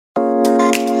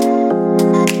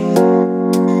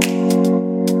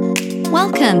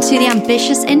Welcome to the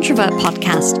Ambitious Introvert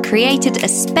podcast, created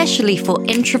especially for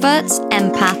introverts,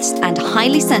 empaths, and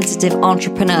highly sensitive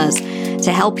entrepreneurs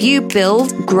to help you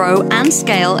build, grow, and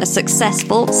scale a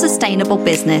successful, sustainable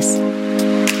business.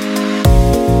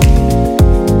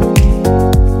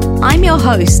 I'm your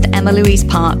host, Emma Louise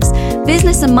Parks,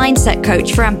 business and mindset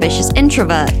coach for ambitious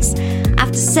introverts.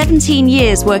 After 17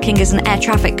 years working as an air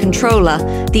traffic controller,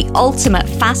 the ultimate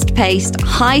fast-paced,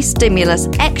 high-stimulus,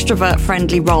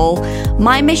 extrovert-friendly role,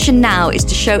 my mission now is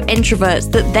to show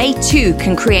introverts that they too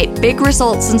can create big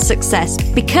results and success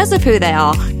because of who they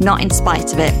are, not in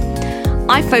spite of it.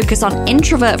 I focus on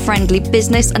introvert-friendly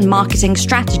business and marketing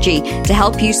strategy to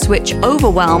help you switch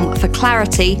overwhelm for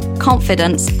clarity,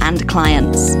 confidence, and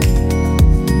clients.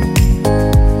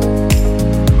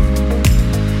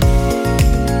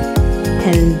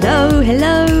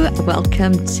 Hello.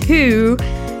 Welcome to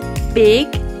big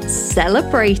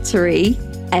celebratory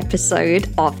episode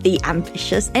of the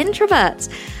Ambitious Introvert.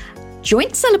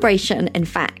 Joint celebration, in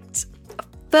fact.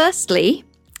 Firstly,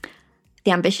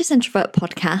 the Ambitious Introvert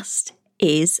podcast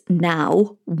is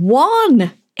now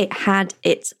one. It had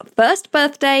its first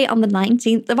birthday on the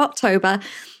 19th of October.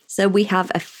 So we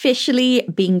have officially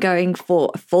been going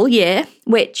for a full year,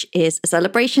 which is a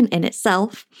celebration in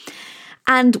itself.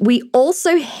 And we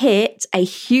also hit a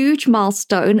huge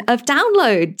milestone of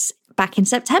downloads back in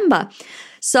September.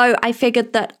 So I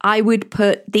figured that I would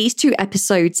put these two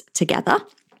episodes together,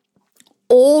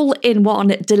 all in one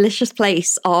delicious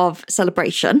place of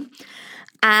celebration.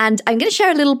 And I'm going to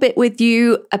share a little bit with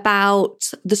you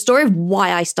about the story of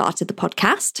why I started the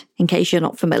podcast, in case you're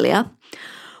not familiar,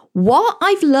 what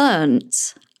I've learned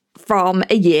from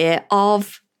a year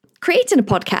of creating a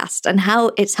podcast and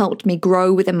how it's helped me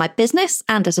grow within my business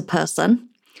and as a person.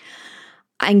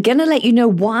 I'm going to let you know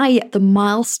why the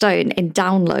milestone in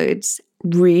downloads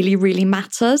really, really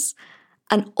matters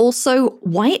and also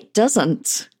why it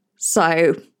doesn't.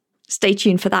 So stay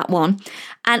tuned for that one.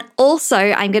 And also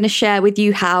I'm going to share with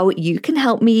you how you can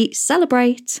help me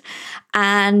celebrate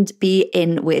and be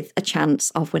in with a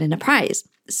chance of winning a prize.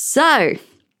 So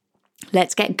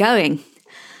let's get going.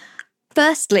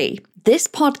 Firstly, this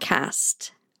podcast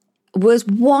was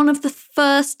one of the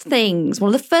first things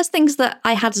that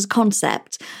I had as a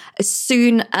concept as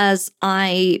soon as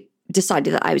I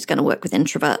decided that I was going to work with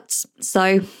introverts.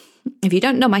 So if you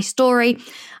don't know my story,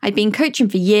 I've been coaching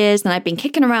for years and I've been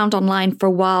kicking around online for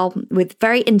a while with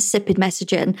very insipid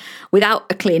messaging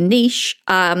without a clear niche.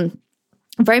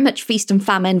 Very much feast and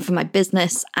famine for my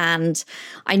business. And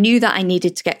I knew that I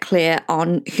needed to get clear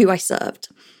on who I served.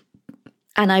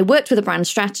 And I worked with a brand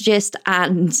strategist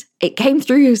and it came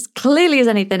through as clearly as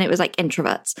anything. It was like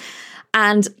introverts.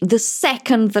 And the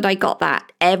second that I got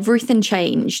that, everything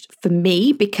changed for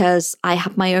me because I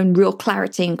had my own real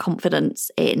clarity and confidence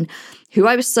in who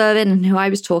I was serving and who I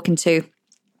was talking to.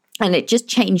 And it just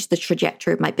changed the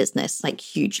trajectory of my business, like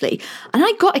hugely. And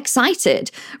I got excited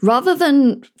rather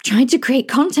than trying to create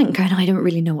content going, I don't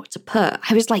really know what to put.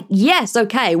 I was like, yes,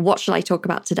 okay, what shall I talk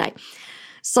about today?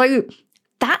 So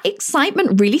that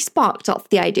excitement really sparked off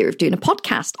the idea of doing a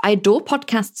podcast. I adore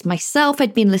podcasts myself.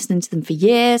 I'd been listening to them for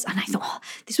years. And I thought,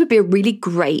 this would be a really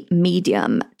great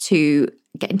medium to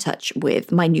get in touch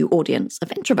with my new audience of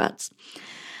introverts.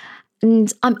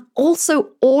 And I'm also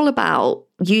all about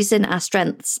using our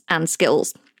strengths and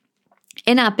skills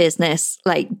in our business.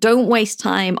 Like, don't waste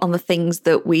time on the things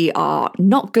that we are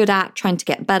not good at, trying to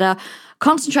get better.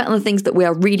 Concentrate on the things that we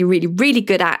are really, really, really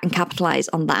good at and capitalize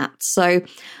on that. So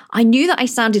I knew that I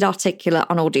sounded articulate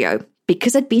on audio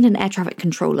because I'd been an air traffic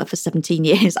controller for 17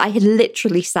 years. I had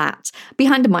literally sat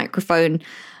behind a microphone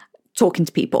talking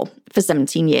to people for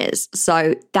 17 years.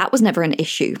 So that was never an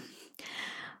issue.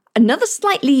 Another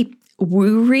slightly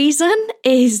woo reason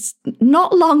is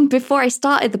not long before I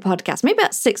started the podcast, maybe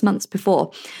about 6 months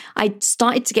before, I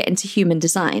started to get into human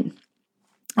design.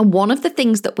 And one of the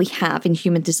things that we have in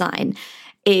human design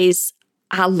is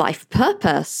our life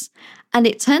purpose. And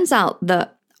it turns out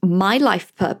that my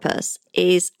life purpose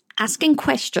is asking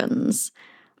questions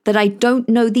that I don't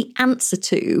know the answer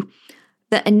to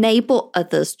that enable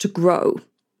others to grow.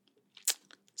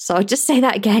 So I'll just say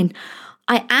that again.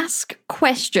 I ask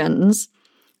questions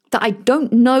that I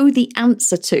don't know the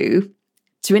answer to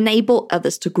enable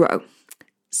others to grow.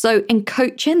 So in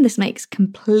coaching, this makes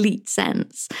complete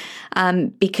sense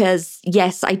because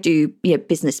yes, I do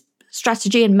business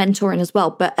strategy and mentoring as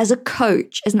well. But as a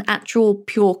coach, as an actual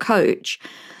pure coach,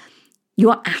 you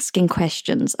are asking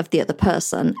questions of the other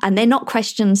person. And they're not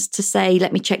questions to say,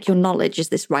 let me check your knowledge. Is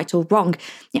this right or wrong?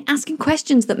 You're asking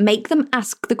questions that make them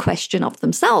ask the question of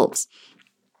themselves.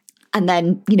 And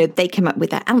then, they come up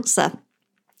with their answer.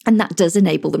 And that does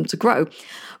enable them to grow.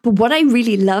 But what I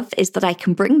really love is that I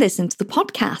can bring this into the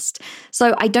podcast.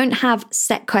 So I don't have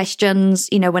set questions.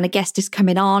 When a guest is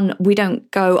coming on, we don't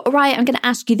go, all right, I'm going to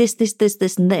ask you this,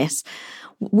 and this.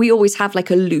 We always have like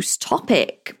a loose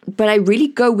topic, but I really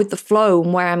go with the flow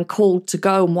and where I'm called to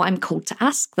go and what I'm called to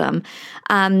ask them.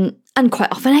 And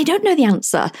quite often I don't know the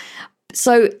answer.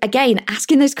 So again,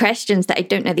 asking those questions that I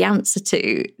don't know the answer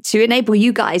to enable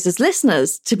you guys as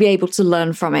listeners to be able to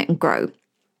learn from it and grow.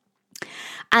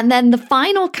 And then the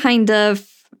final kind of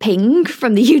ping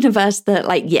from the universe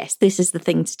that yes, this is the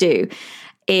thing to do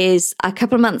is a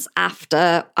couple of months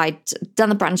after I'd done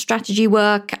the brand strategy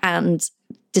work and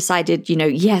decided,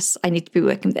 yes, I need to be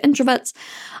working with introverts.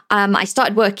 I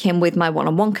started working with my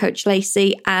one-on-one coach,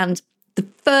 Lacey, and the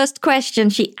first question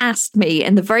she asked me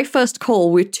in the very first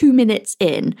call, we're 2 minutes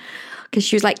in, because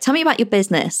she was like, tell me about your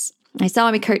business. I said,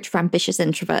 I'm a coach for ambitious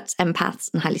introverts, empaths,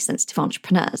 and highly sensitive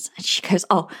entrepreneurs. And she goes,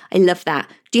 oh, I love that.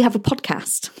 Do you have a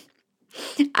podcast?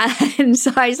 And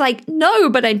so I was like, no,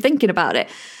 but I'm thinking about it.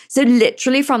 So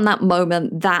literally from that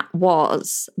moment, that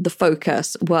was the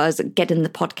focus, was getting the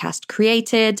podcast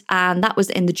created. And that was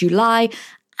in the July,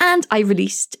 and I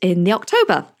released in the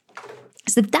October.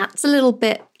 So that's a little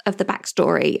bit of the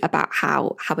backstory about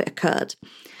how it occurred.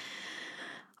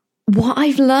 What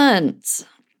I've learned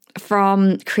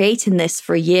from creating this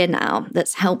for a year now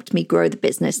that's helped me grow the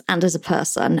business and as a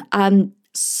person,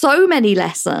 so many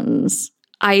lessons.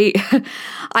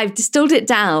 I've distilled it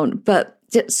down, but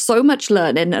so much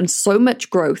learning and so much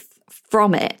growth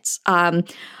from it.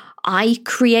 I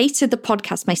created the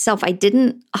podcast myself. I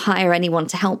didn't hire anyone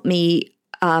to help me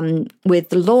with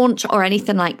the launch or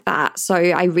anything like that. So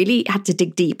I really had to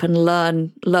dig deep and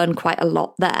learn quite a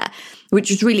lot there, which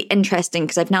was really interesting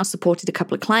because I've now supported a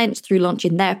couple of clients through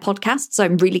launching their podcast. So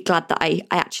I'm really glad that I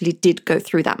actually did go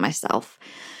through that myself.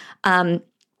 And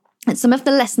some of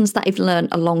the lessons that I've learned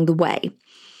along the way.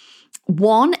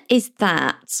 One is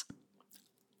that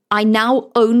I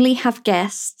now only have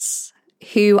guests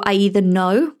who I either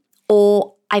know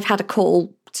or I've had a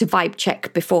call to vibe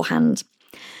check beforehand,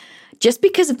 just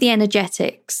because of the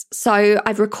energetics. So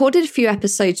I've recorded a few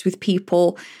episodes with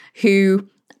people who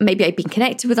maybe I'd been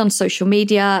connected with on social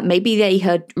media. Maybe they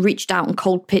had reached out and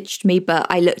cold pitched me, but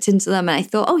I looked into them and I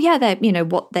thought, oh yeah, they're,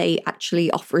 what they actually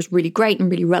offer is really great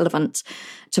and really relevant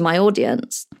to my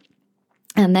audience.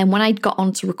 And then when I got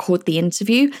on to record the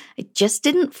interview, it just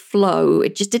didn't flow.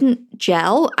 It just didn't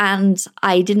gel. And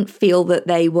I didn't feel that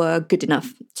they were good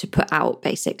enough to put out,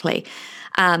 basically.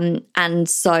 And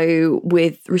so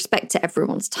with respect to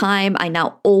everyone's time, I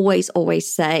now always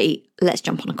say, let's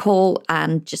jump on a call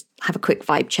and just have a quick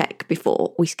vibe check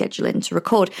before we schedule in to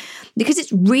record. Because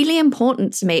it's really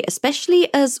important to me,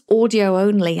 especially as audio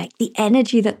only, like the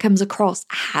energy that comes across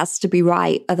has to be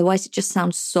right. Otherwise it just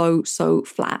sounds so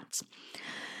flat.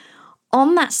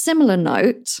 On that similar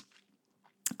note,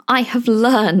 I have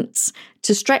learned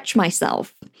to stretch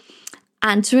myself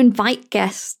and to invite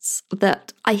guests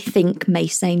that I think may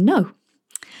say no,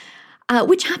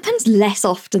 which happens less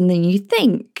often than you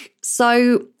think.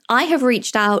 So I have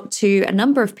reached out to a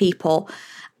number of people,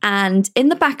 and in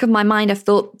the back of my mind, I've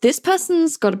thought, this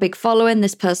person's got a big following,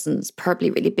 this person's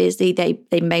probably really busy,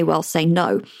 they may well say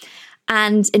no.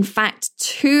 And in fact,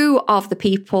 two of the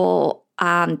people,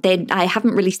 I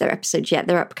haven't released their episodes yet,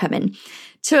 they're upcoming.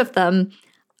 Two of them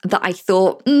that I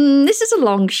thought, this is a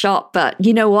long shot, but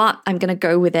you know what? I'm going to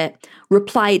go with it.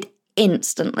 Replied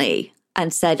instantly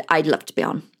and said, I'd love to be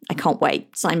on. I can't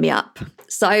wait. Sign me up.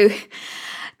 So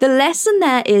the lesson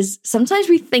there is sometimes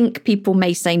we think people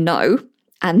may say no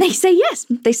and they say yes.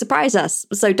 They surprise us.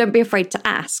 So don't be afraid to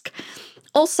ask.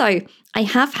 Also,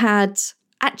 I've had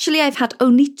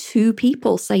only 2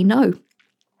 people say no.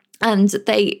 And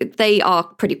they are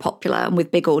pretty popular and with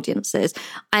big audiences.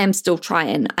 I am still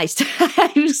trying.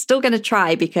 I'm still going to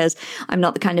try because I'm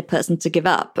not the kind of person to give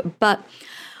up. But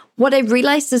what I've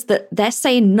realized is that their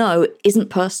saying no isn't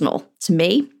personal to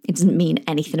me. It doesn't mean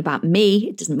anything about me.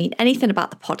 It doesn't mean anything about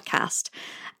the podcast.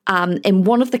 In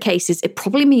one of the cases, it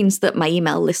probably means that my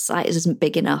email list size isn't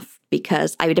big enough,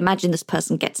 because I would imagine this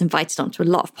person gets invited onto a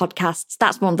lot of podcasts.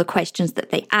 That's one of the questions that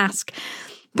they ask.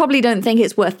 Probably don't think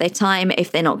it's worth their time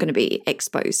if they're not going to be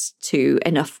exposed to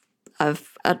enough of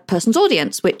a person's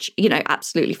audience, which,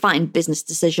 absolutely fine, business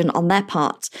decision on their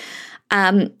part.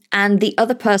 And the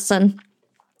other person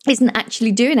isn't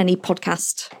actually doing any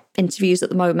podcast interviews at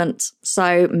the moment.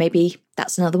 So maybe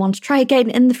that's another one to try again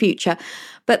in the future.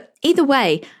 But either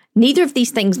way, neither of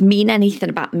these things mean anything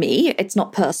about me. It's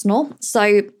not personal.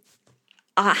 So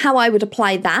how I would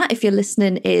apply that, if you're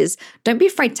listening, is don't be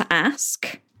afraid to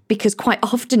ask, because quite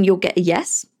often you'll get a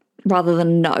yes rather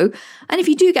than no. And if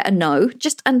you do get a no,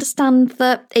 just understand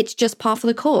that it's just par for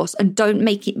the course and don't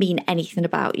make it mean anything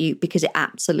about you, because it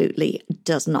absolutely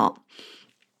does not.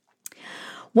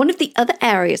 One of the other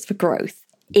areas for growth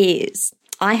is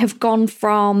I have gone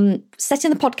from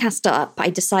setting the podcast up. I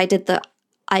decided that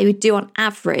I would do on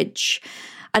average,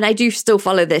 and I do still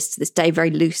follow this to this day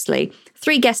very loosely,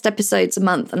 3 guest episodes a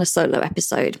month and a solo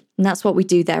episode. And that's what we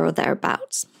do there or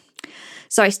thereabouts.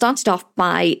 So I started off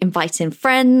by inviting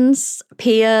friends,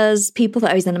 peers, people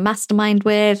that I was in a mastermind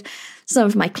with, some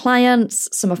of my clients,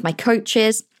 some of my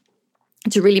coaches,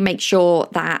 to really make sure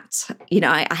that,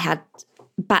 I had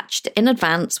batched in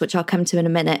advance, which I'll come to in a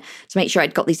minute, to make sure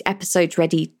I'd got these episodes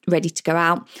ready to go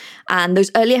out. And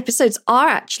those early episodes are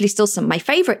actually still some of my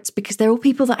favorites because they're all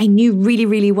people that I knew really,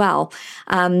 really well.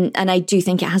 And I do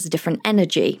think it has a different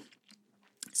energy.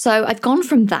 So I've gone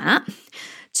from that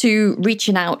to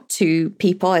reaching out to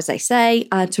people, as I say,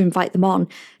 to invite them on,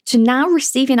 to now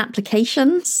receiving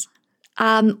applications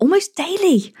almost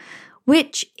daily,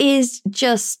 which is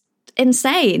just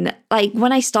insane. Like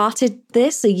when I started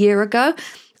this a year ago,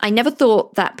 I never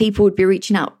thought that people would be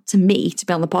reaching out to me to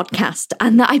be on the podcast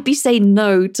and that I'd be saying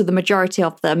no to the majority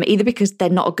of them, either because they're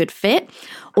not a good fit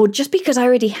or just because I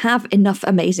already have enough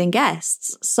amazing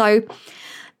guests. So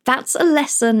that's a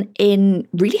lesson in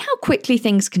really how quickly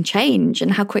things can change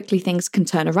and how quickly things can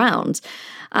turn around.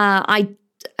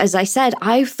 As I said,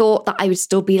 I thought that I would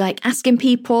still be like asking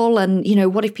people and,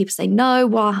 what if people say no?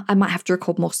 Well, I might have to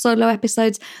record more solo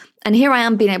episodes. And here I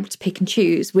am being able to pick and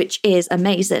choose, which is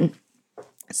amazing.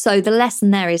 So the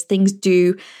lesson there is things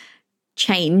do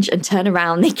change and turn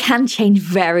around. They can change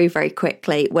very, very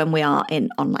quickly when we are in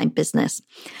online business.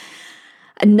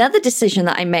 Another decision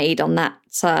that I made on that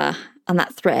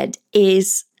thread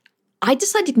is I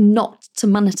decided not to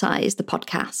monetize the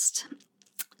podcast.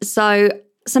 So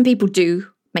some people do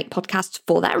make podcasts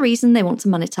for that reason. They want to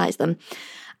monetize them.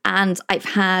 And I've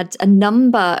had a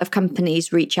number of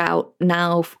companies reach out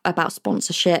now about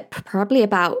sponsorship, probably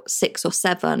about 6 or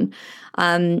 7.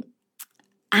 And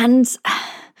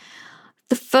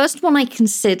the first one I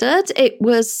considered, it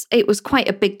was quite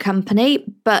a big company,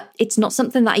 but it's not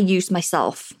something that I use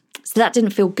myself. So that didn't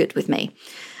feel good with me.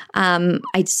 I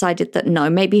decided that no,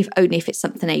 maybe only if it's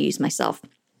something I use myself.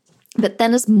 But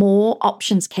then as more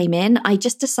options came in, I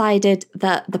just decided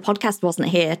that the podcast wasn't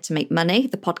here to make money.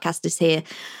 The podcast is here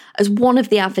as one of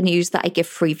the avenues that I give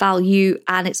free value.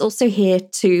 And it's also here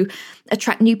to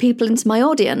attract new people into my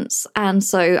audience. And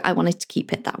so I wanted to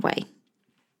keep it that way.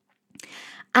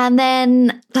 And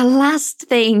then the last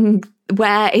thing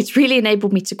where it's really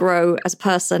enabled me to grow as a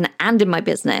person and in my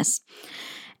business,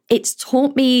 it's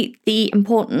taught me the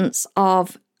importance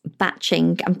of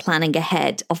batching and planning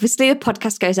ahead. Obviously, the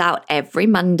podcast goes out every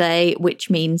Monday, which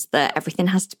means that everything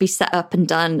has to be set up and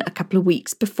done a couple of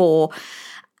weeks before.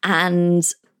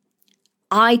 And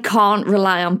I can't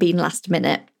rely on being last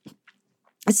minute.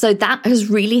 So that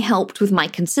has really helped with my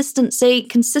consistency.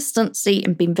 Consistency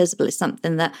and being visible is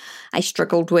something that I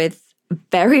struggled with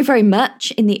very, very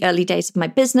much in the early days of my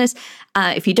business.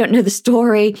 If you don't know the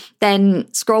story,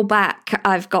 then scroll back.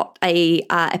 I've got a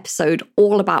episode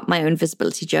all about my own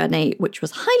visibility journey, which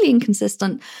was highly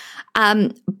inconsistent.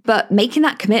 But making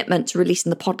that commitment to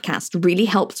releasing the podcast really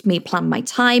helped me plan my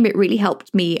time. It really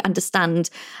helped me understand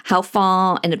how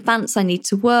far in advance I need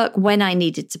to work, when I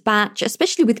needed to batch,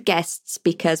 especially with guests,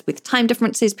 because with time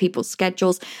differences, people's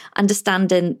schedules,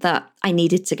 understanding that I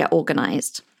needed to get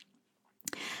organized.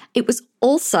 It was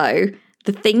also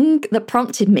the thing that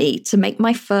prompted me to make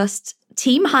my first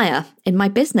team hire in my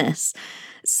business.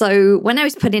 So when I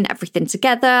was putting everything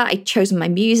together, I'd chosen my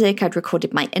music, I'd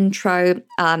recorded my intro.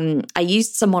 I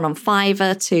used someone on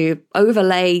Fiverr to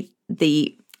overlay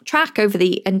the track over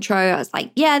the intro. I was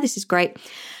like, yeah, this is great.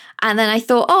 And then I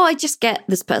thought, I just get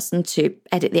this person to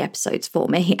edit the episodes for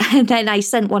me. And then I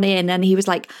sent one in and he was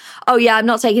like, oh yeah, I'm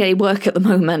not taking any work at the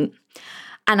moment.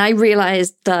 And I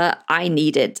realized that I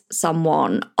needed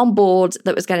someone on board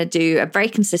that was going to do a very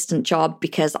consistent job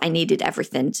because I needed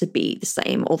everything to be the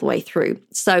same all the way through.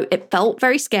 So it felt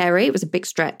very scary. It was a big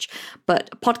stretch, but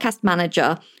a podcast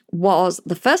manager was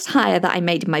the first hire that I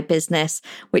made in my business,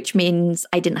 which means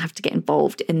I didn't have to get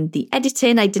involved in the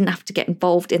editing. I didn't have to get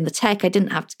involved in the tech. I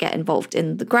didn't have to get involved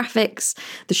in the graphics,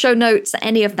 the show notes,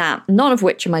 any of that, none of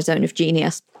which are my zone of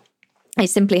genius. I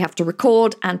simply have to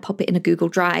record and pop it in a Google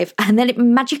Drive, and then it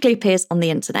magically appears on the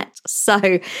internet.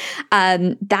 So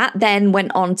that then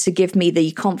went on to give me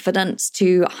the confidence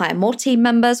to hire more team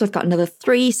members. We've got another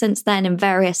 3 since then in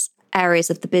various areas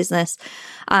of the business.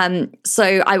 So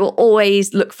I will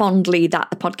always look fondly that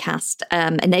the podcast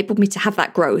enabled me to have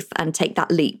that growth and take that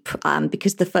leap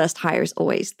because the first hire is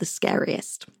always the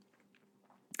scariest.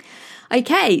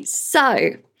 Okay,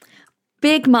 so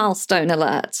big milestone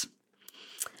alert.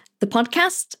 The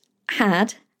podcast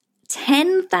had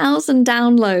 10,000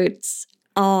 downloads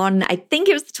on, I think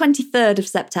it was the 23rd of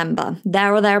September,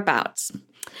 there or thereabouts.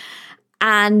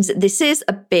 And this is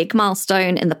a big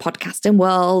milestone in the podcasting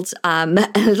world, a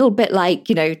little bit like,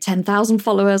 10,000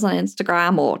 followers on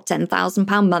Instagram or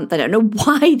 £10,000 a month. I don't know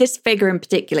why this figure in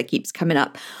particular keeps coming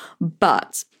up,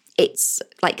 but it's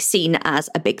like seen as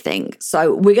a big thing.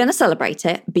 So we're going to celebrate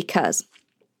it because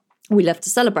we love to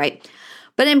celebrate.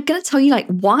 But I'm going to tell you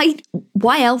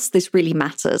why else this really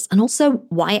matters, and also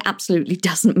why it absolutely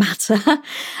doesn't matter. So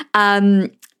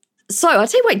I'll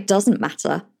tell you why it doesn't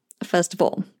matter, first of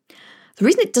all. The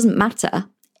reason it doesn't matter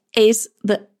is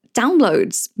that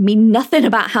downloads mean nothing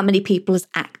about how many people has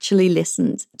actually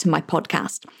listened to my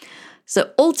podcast.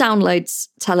 So all downloads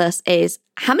tell us is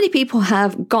how many people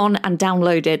have gone and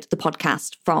downloaded the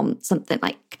podcast from something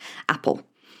like Apple.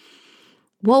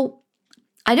 Well,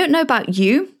 I don't know about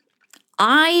you.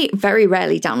 I very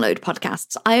rarely download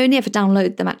podcasts. I only ever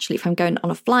download them actually if I'm going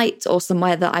on a flight or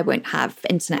somewhere that I won't have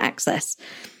internet access.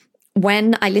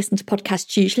 When I listen to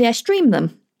podcasts, usually I stream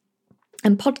them.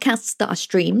 And podcasts that are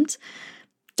streamed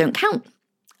don't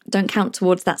count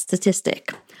towards that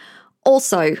statistic.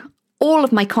 Also, all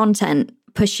of my content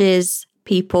pushes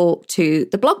people to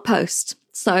the blog post.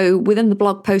 So within the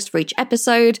blog post for each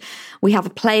episode, we have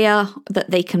a player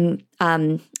that they can,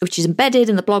 which is embedded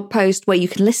in the blog post, where you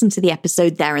can listen to the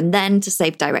episode there and then to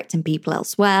save directing people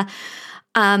elsewhere.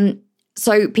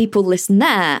 So people listen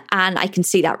there, and I can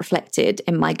see that reflected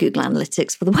in my Google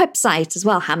Analytics for the website as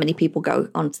well, how many people go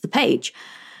onto the page.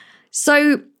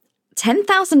 So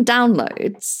 10,000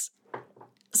 downloads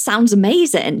sounds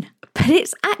amazing, but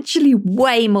it's actually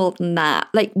way more than that.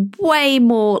 Like way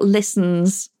more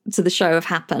listens to the show have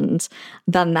happened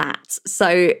than that.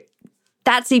 So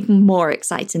that's even more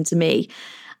exciting to me.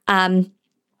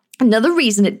 Another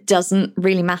reason it doesn't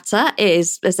really matter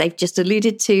is, as I've just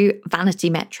alluded to, vanity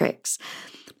metrics,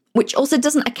 which also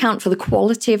doesn't account for the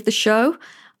quality of the show.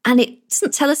 And it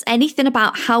doesn't tell us anything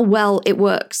about how well it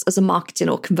works as a marketing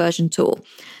or conversion tool.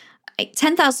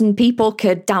 10,000 people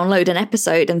could download an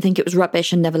episode and think it was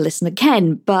rubbish and never listen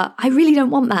again. But I really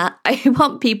don't want that. I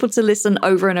want people to listen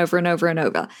over and over and over and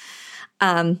over.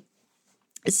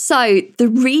 So the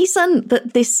reason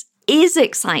that this is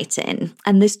exciting,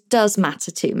 and this does matter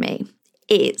to me,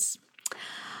 is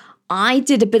I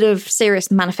did a bit of serious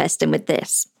manifesting with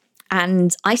this,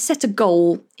 and I set a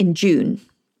goal in June,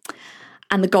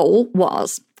 and the goal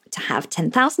was to have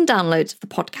 10,000 downloads of the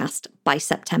podcast by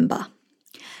September.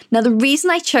 Now, the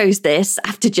reason I chose this,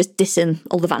 after just dissing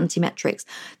all the vanity metrics,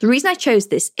 the reason I chose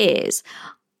this is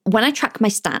when I track my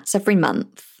stats every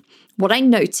month, what I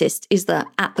noticed is that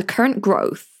at the current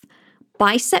growth,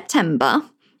 by September,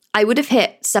 I would have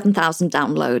hit 7,000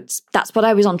 downloads. That's what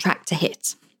I was on track to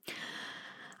hit.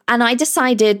 And I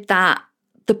decided that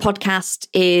the podcast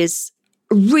is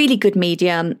a really good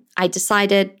medium. I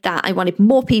decided that I wanted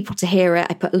more people to hear it.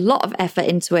 I put a lot of effort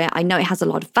into it. I know it has a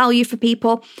lot of value for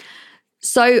people.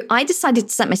 So I decided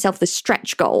to set myself this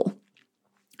stretch goal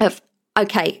of,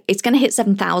 okay, it's going to hit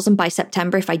 7,000 by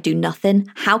September if I do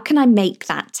nothing. How can I make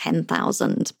that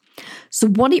 10,000? So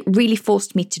what it really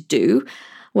forced me to do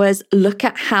was look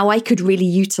at how I could really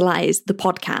utilize the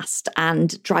podcast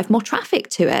and drive more traffic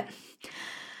to it.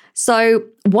 So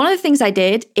one of the things I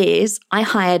did is I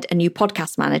hired a new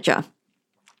podcast manager.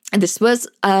 And this was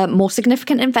a more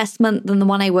significant investment than the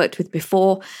one I worked with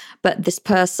before, but this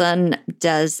person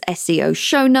does SEO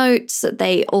show notes.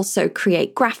 They also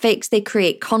create graphics. They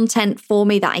create content for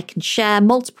me that I can share,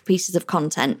 multiple pieces of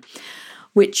content,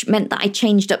 which meant that I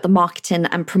changed up the marketing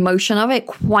and promotion of it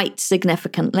quite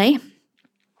significantly,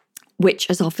 which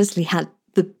has obviously had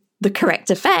the correct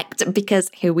effect,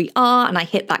 because here we are, and I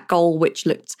hit that goal, which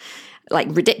looked like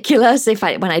ridiculous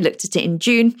when I looked at it in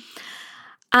June.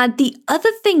 And the other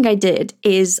thing I did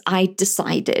is I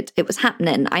decided it was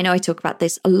happening. I know I talk about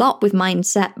this a lot with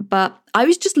mindset, but I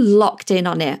was just locked in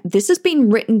on it. This has been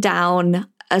written down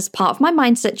as part of my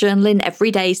mindset journaling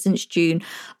every day since June.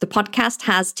 The podcast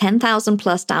has 10,000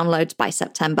 plus downloads by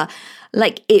September.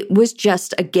 Like, it was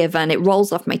just a given. It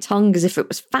rolls off my tongue as if it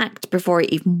was fact before it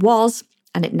even was,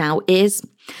 and it now is.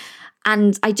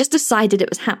 And I just decided it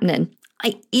was happening.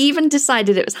 I even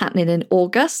decided it was happening in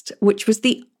August, which was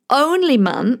the only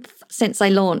month since I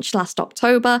launched last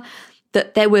October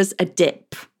that there was a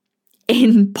dip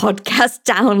in podcast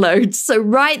downloads. So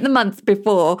right the month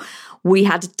before, we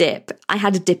had a dip. I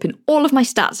had a dip in all of my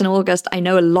stats in August. I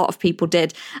know a lot of people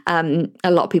did. A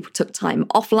lot of people took time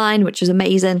offline, which was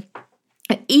amazing.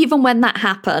 Even when that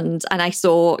happened and I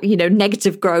saw,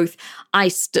 negative growth, I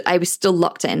was still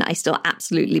locked in. I still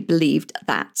absolutely believed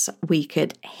that we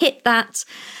could hit that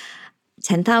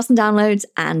 10,000 downloads,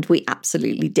 and we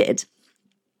absolutely did.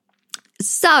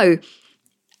 So,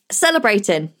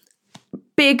 celebrating.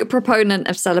 Big proponent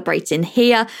of celebrating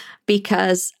here,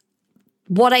 because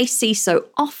what I see so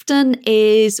often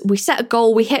is we set a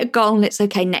goal, we hit a goal, and it's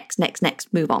okay, next,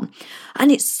 move on.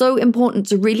 And it's so important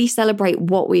to really celebrate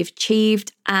what we've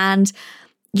achieved and,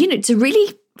 to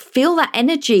really feel that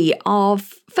energy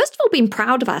of, first of all, being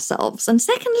proud of ourselves. And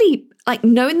secondly, like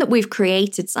knowing that we've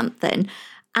created something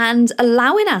and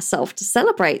allowing ourselves to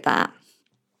celebrate that.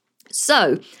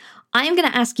 So I am going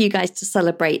to ask you guys to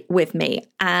celebrate with me,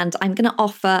 and I'm going to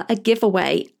offer a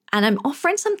giveaway. And I'm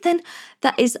offering something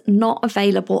that is not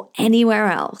available anywhere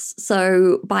else.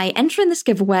 So by entering this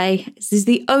giveaway, this is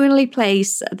the only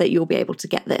place that you'll be able to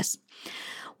get this.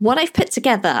 What I've put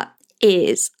together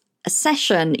is a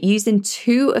session using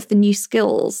 2 of the new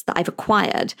skills that I've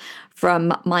acquired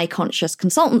from my Conscious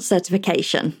Consultant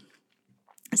certification.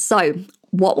 So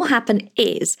what will happen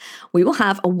is we will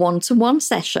have a one-to-one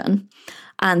session.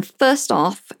 And first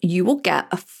off, you will get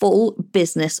a full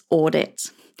business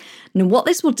audit. Now, what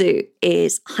this will do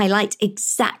is highlight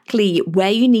exactly where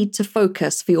you need to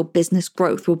focus for your business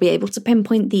growth. We'll be able to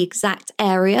pinpoint the exact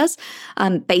areas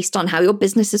based on how your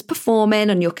business is performing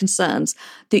and your concerns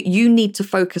that you need to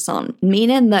focus on,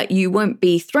 meaning that you won't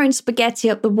be throwing spaghetti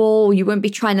up the wall, you won't be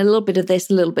trying a little bit of this,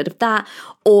 a little bit of that,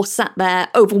 or sat there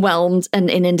overwhelmed and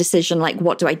in indecision, like,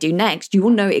 what do I do next? You will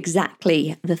know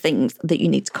exactly the things that you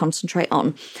need to concentrate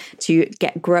on to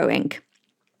get growing.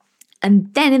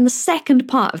 And then in the second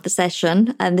part of the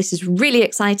session, and this is really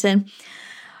exciting,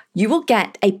 you will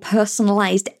get a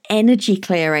personalized energy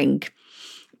clearing.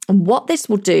 And what this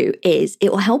will do is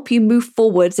it will help you move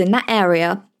forwards in that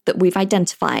area that we've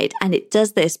identified. And it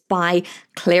does this by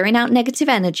clearing out negative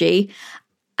energy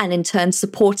and in turn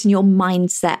supporting your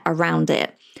mindset around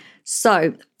it.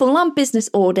 So full-on business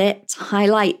audit to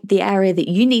highlight the area that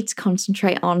you need to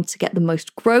concentrate on to get the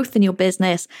most growth in your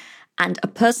business, and a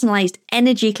personalized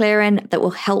energy clearing that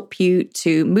will help you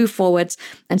to move forwards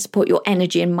and support your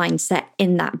energy and mindset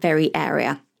in that very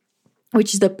area,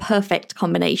 which is the perfect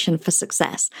combination for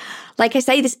success. Like I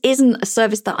say, this isn't a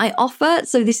service that I offer,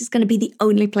 so this is going to be the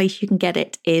only place you can get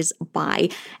it is by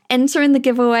entering the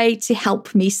giveaway to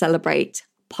help me celebrate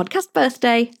podcast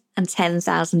birthday and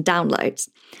 10,000 downloads.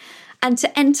 And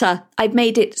to enter, I've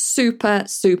made it super,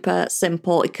 super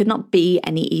simple. It could not be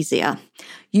any easier.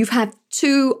 You have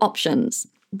 2 options.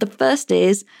 The first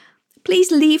is,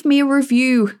 please leave me a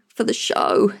review for the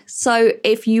show. So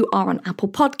if you are on Apple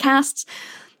Podcasts,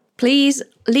 please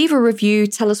leave a review.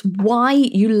 Tell us why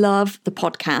you love the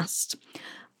podcast.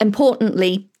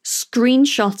 Importantly,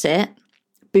 screenshot it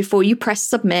before you press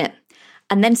submit,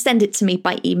 and then send it to me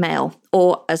by email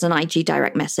or as an IG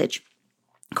direct message.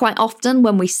 Quite often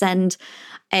when we send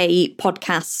a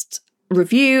podcast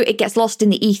review, it gets lost in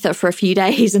the ether for a few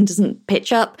days and doesn't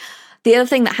pitch up. The other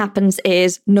thing that happens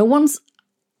is no one's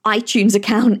iTunes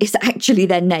account is actually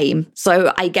their name.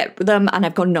 So I get them and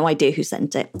I've got no idea who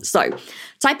sent it. So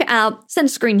type it out, send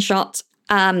a screenshot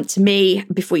to me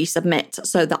before you submit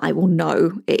so that I will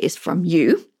know it is from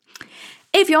you.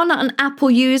 If you're not an Apple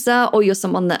user or you're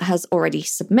someone that has already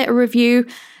submitted a review,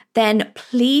 then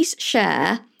please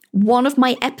share one of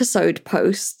my episode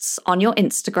posts on your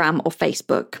Instagram or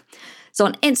Facebook. So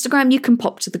on Instagram, you can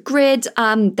pop to the grid.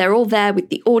 They're all there with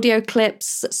the audio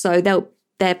clips. So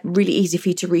they're really easy for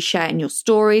you to reshare in your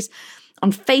stories.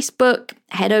 On Facebook,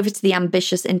 head over to the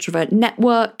Ambitious Introvert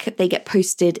Network. They get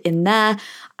posted in there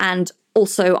and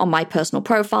also on my personal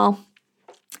profile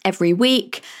every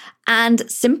week. And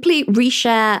simply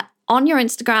reshare on your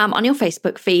Instagram, on your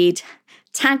Facebook feed,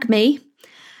 tag me,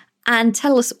 and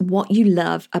tell us what you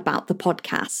love about the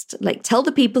podcast. Like, tell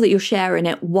the people that you're sharing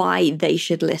it why they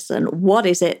should listen. What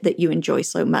is it that you enjoy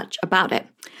so much about it?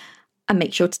 And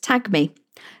make sure to tag me.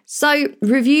 So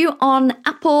review on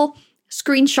Apple,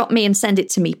 screenshot me and send it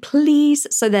to me, please,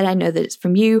 so that I know that it's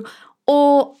from you.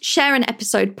 Or share an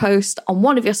episode post on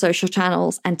one of your social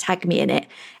channels and tag me in it.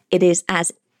 It is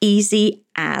as easy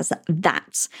as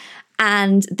that.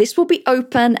 And this will be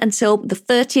open until the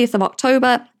 30th of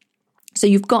October. So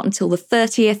you've got until the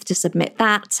 30th to submit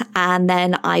that, and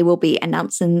then I will be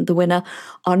announcing the winner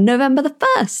on November the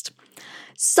 1st.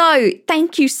 So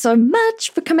thank you so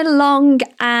much for coming along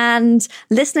and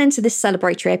listening to this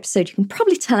celebratory episode. You can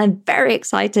probably tell I'm very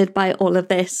excited by all of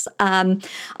this.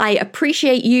 I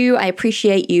appreciate you. I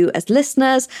appreciate you as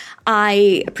listeners.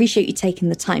 I appreciate you taking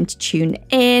the time to tune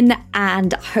in,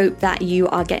 and hope that you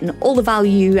are getting all the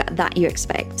value that you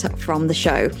expect from the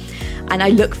show. And I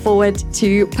look forward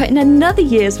to putting another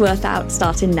year's worth out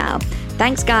starting now.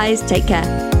 Thanks, guys. Take care.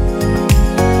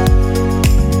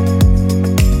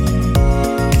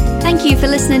 Thank you for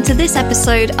listening to this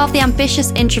episode of the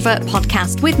Ambitious Introvert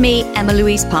podcast with me, Emma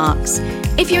Louise Parks.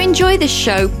 If you enjoy this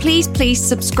show, please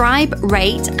subscribe,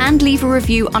 rate, and leave a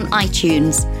review on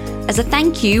iTunes. As a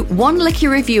thank you, one lucky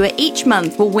reviewer each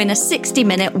month will win a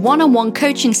 60-minute one-on-one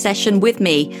coaching session with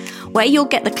me, where you'll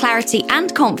get the clarity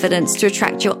and confidence to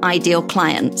attract your ideal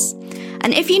clients.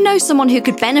 And if you know someone who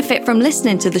could benefit from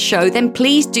listening to the show, then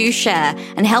please do share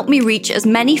and help me reach as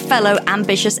many fellow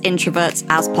ambitious introverts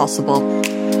as possible.